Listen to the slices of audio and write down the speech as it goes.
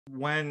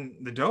when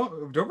the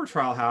Dover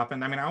trial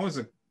happened, I mean, I was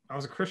a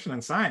Christian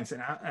in science,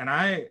 and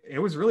it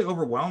was really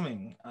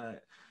overwhelming.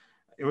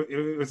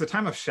 It was a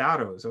time of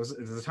shadows. It was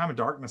a time of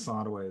darkness in a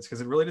lot of ways,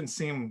 because it really didn't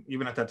seem,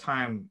 even at that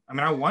time, I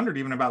mean, I wondered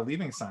even about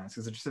leaving science,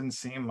 because it just didn't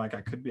seem like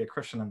I could be a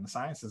Christian in the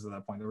sciences at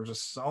that point. There was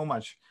just so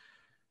much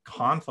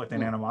conflict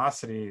and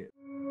animosity.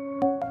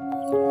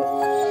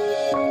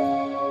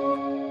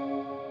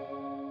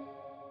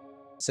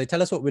 So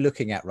tell us what we're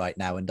looking at right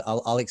now, and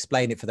I'll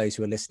explain it for those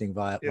who are listening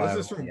via audio.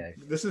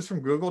 This is from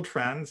Google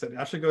Trends. It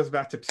actually goes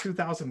back to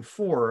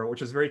 2004,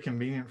 which is very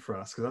convenient for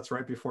us, because that's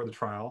right before the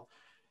trial.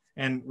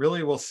 And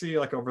really, we'll see,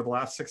 like, over the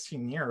last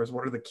 16 years,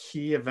 what are the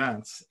key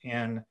events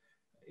in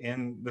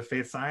the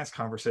faith science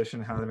conversation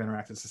and how they've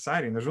interacted in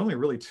society. And there's only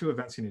really two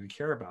events you need to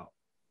care about.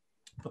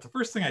 But the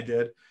first thing I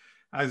did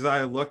is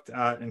I looked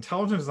at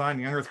intelligent design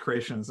and young earth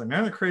creationism.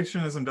 Young earth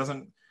creationism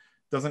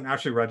doesn't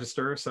actually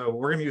register, so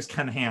we're going to use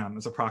Ken Ham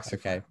as a proxy.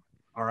 Okay.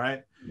 All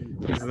right.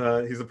 He's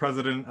the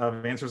president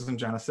of Answers in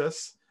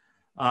Genesis.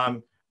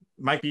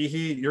 Mike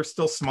Behe, you're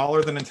still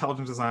smaller than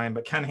intelligent design,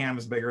 but Ken Ham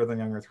is bigger than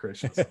young earth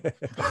creationism.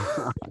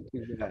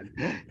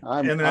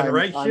 And then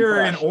right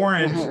here in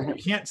orange, you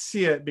can't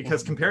see it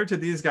because compared to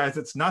these guys,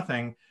 it's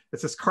nothing.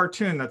 It's this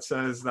cartoon that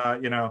says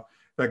that,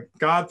 that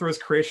God throws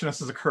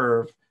creationists as a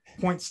curve,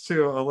 points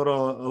to a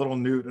little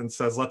newt and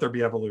says, let there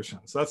be evolution.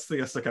 So that's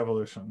theistic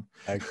evolution.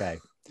 Okay.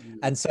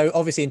 And so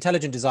obviously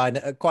intelligent design,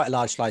 quite a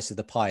large slice of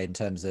the pie in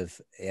terms of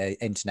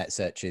internet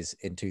searches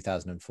in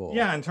 2004.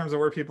 Yeah, in terms of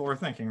where people were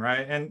thinking,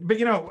 right? But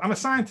I'm a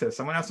scientist.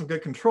 I'm gonna have some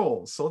good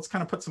controls. So let's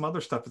kind of put some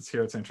other stuff that's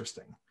here. It's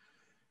interesting.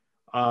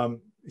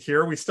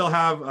 Here we still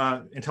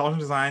have intelligent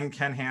design,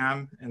 Ken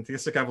Ham, and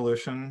theistic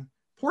evolution.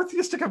 Poor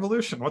theistic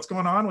evolution. What's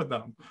going on with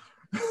them?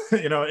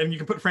 And you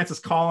can put Francis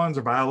Collins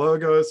or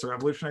Biologos or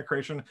evolutionary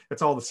creation.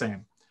 It's all the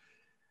same.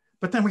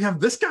 But then we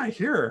have this guy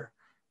here,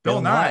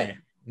 Bill Nye.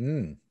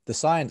 The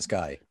science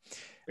guy.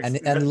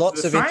 And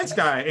lots of science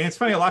guy. And it's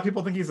funny, a lot of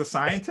people think he's a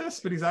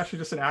scientist, but he's actually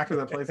just an actor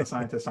that plays a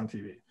scientist on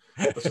TV.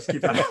 Let's just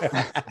keep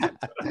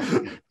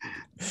that.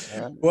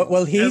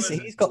 Well,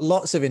 he's got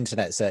lots of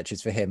internet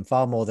searches for him,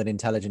 far more than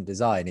intelligent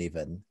design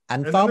even.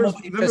 And far more.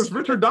 There's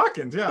Richard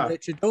Dawkins, yeah.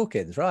 Richard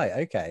Dawkins, right?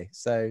 Okay,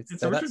 so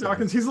Richard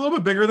Dawkins. He's a little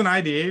bit bigger than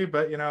ID,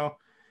 but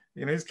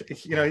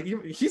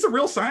he's a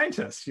real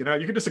scientist. You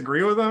could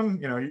disagree with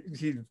him.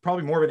 He's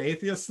probably more of an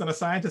atheist than a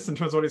scientist in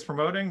terms of what he's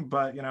promoting.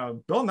 But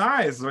Bill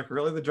Nye is like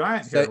really the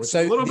giant here, which is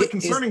a little bit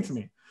concerning to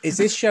me. Is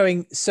this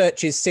showing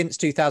searches since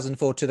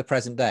 2004 to the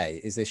present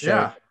day? Is this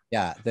showing?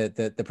 Yeah,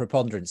 the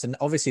preponderance, and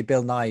obviously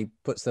Bill Nye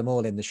puts them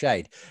all in the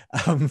shade.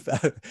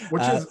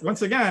 Which is,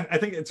 once again, I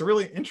think it's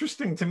really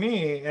interesting to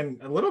me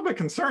and a little bit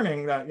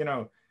concerning that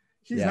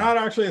he's not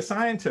actually a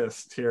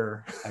scientist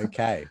here.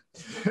 Okay.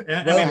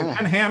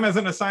 And Ham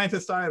isn't a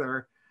scientist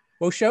either.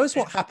 Well, show us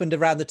what happened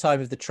around the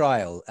time of the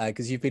trial,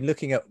 because you've been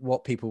looking at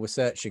what people were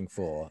searching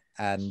for.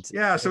 And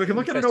so we can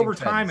look at it over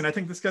time. And I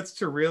think this gets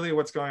to really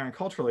what's going on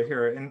culturally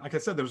here. And like I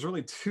said, there's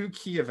really two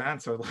key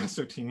events over the last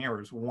 13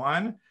 years.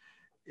 One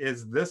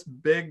is this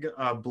big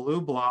blue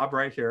blob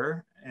right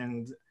here.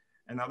 And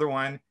another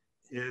one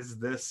is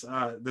this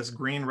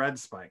green-red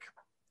spike.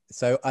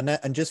 So,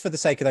 and just for the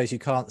sake of those who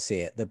can't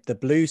see it, the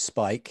blue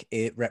spike,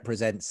 it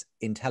represents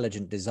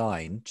intelligent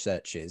design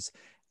searches.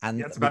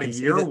 And it's about a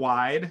year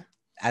wide.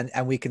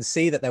 And we can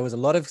see that there was a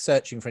lot of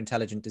searching for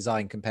intelligent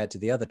design compared to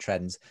the other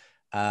trends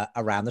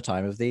around the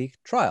time of the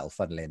trial,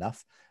 funnily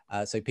enough.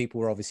 So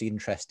people were obviously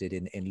interested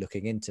in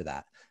looking into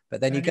that. But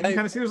then you kind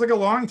of see there's like a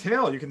long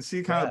tail. You can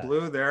see kind of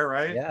blue there,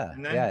 right? Yeah.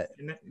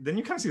 And then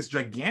you kind of see this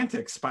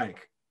gigantic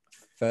spike.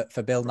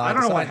 For Bill Nye. I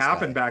don't know what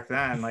happened back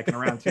then, like in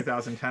around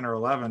 2010 or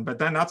 11. But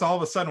then that's all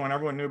of a sudden when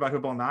everyone knew about who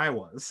Bill Nye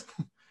was.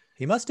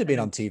 He must have been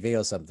on TV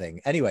or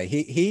something. Anyway,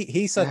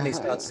 he suddenly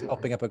starts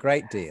popping up a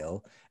great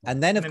deal.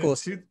 And then, of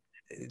course,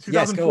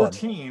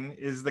 2014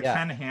 is the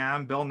Ken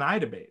Ham Bill Nye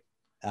debate.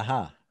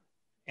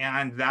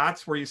 And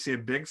that's where you see a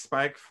big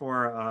spike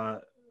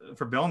for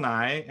Bill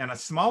Nye and a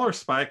smaller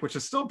spike, which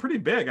is still pretty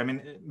big. I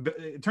mean,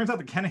 it turns out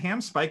the Ken Ham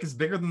spike is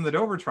bigger than the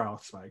Dover trial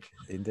spike.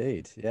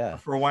 Indeed, yeah.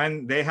 For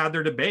when they had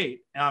their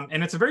debate.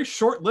 And it's a very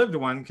short-lived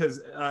one because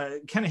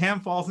Ken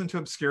Ham falls into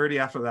obscurity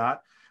after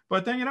that.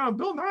 But then,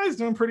 Bill Nye is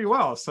doing pretty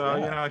well.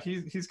 So,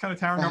 he's kind of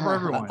towering over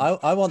everyone.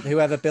 I want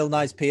whoever Bill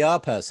Nye's PR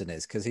person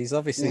is, because he's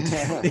obviously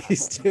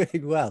he's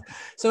doing well.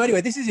 So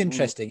anyway, this is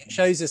interesting. It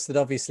shows us that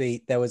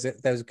obviously there was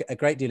a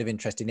great deal of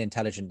interest in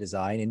intelligent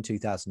design in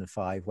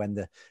 2005 when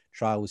the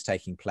trial was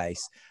taking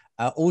place.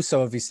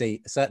 Also,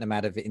 obviously, a certain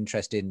amount of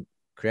interest in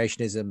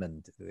creationism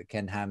and the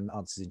Ken Ham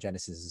Answers in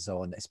Genesis and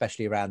so on,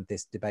 especially around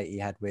this debate he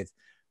had with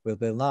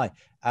Bill Nye.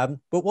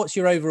 But what's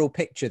your overall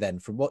picture then?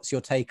 What's your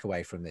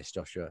takeaway from this,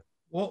 Joshua?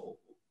 Well,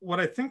 what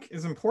I think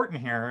is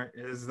important here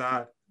is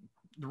that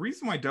the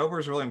reason why Dover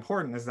is really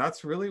important is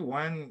that's really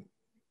when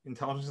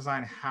intelligent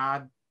design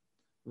had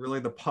really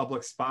the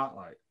public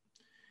spotlight.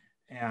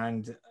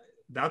 And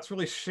that's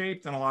really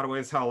shaped in a lot of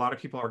ways how a lot of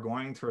people are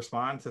going to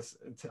respond to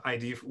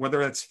ID,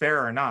 whether it's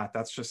fair or not.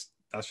 That's just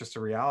that's just a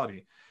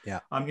reality. Yeah.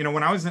 You know,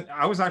 when I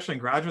was actually in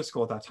graduate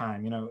school at that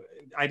time, you know,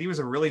 ID was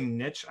a really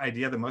niche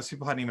idea that most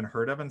people hadn't even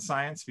heard of in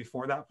science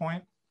before that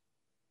point.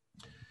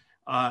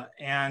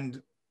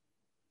 And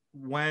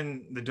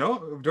when the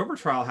Dover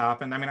trial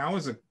happened, I mean, I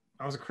was a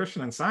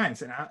Christian in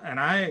science, and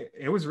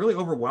it was really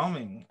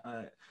overwhelming.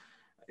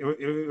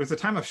 It was a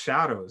time of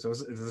shadows. It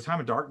was a time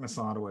of darkness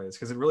in a lot of ways,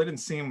 because it really didn't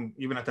seem,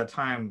 even at that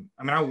time,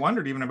 I mean, I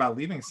wondered even about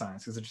leaving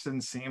science, because it just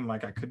didn't seem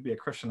like I could be a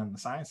Christian in the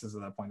sciences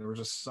at that point. There was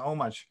just so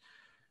much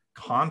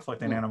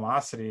conflict and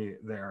animosity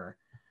there.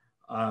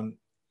 And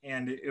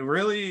it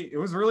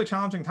was a really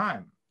challenging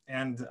time.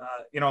 And,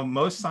 you know,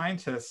 most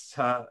scientists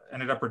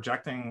ended up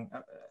rejecting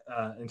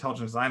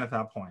intelligent design at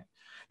that point.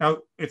 Now,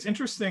 it's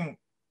interesting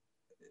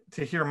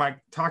to hear Mike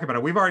talk about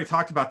it. We've already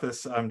talked about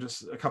this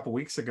just a couple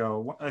weeks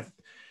ago.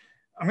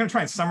 I'm going to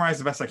try and summarize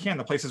the best I can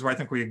the places where I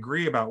think we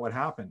agree about what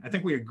happened. I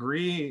think we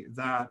agree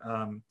that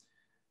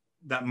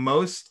that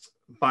most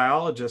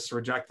biologists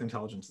reject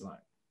intelligent design.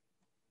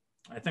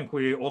 I think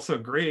we also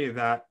agree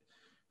that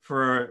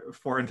for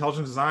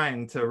intelligent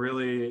design to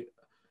really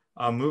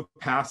move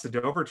past the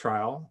Dover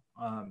trial,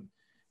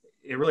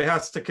 it really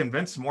has to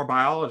convince more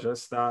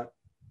biologists that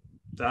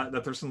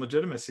there's some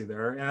legitimacy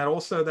there, and that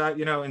also that,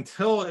 you know,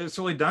 until it's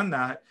really done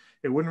that,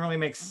 it wouldn't really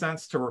make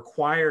sense to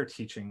require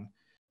teaching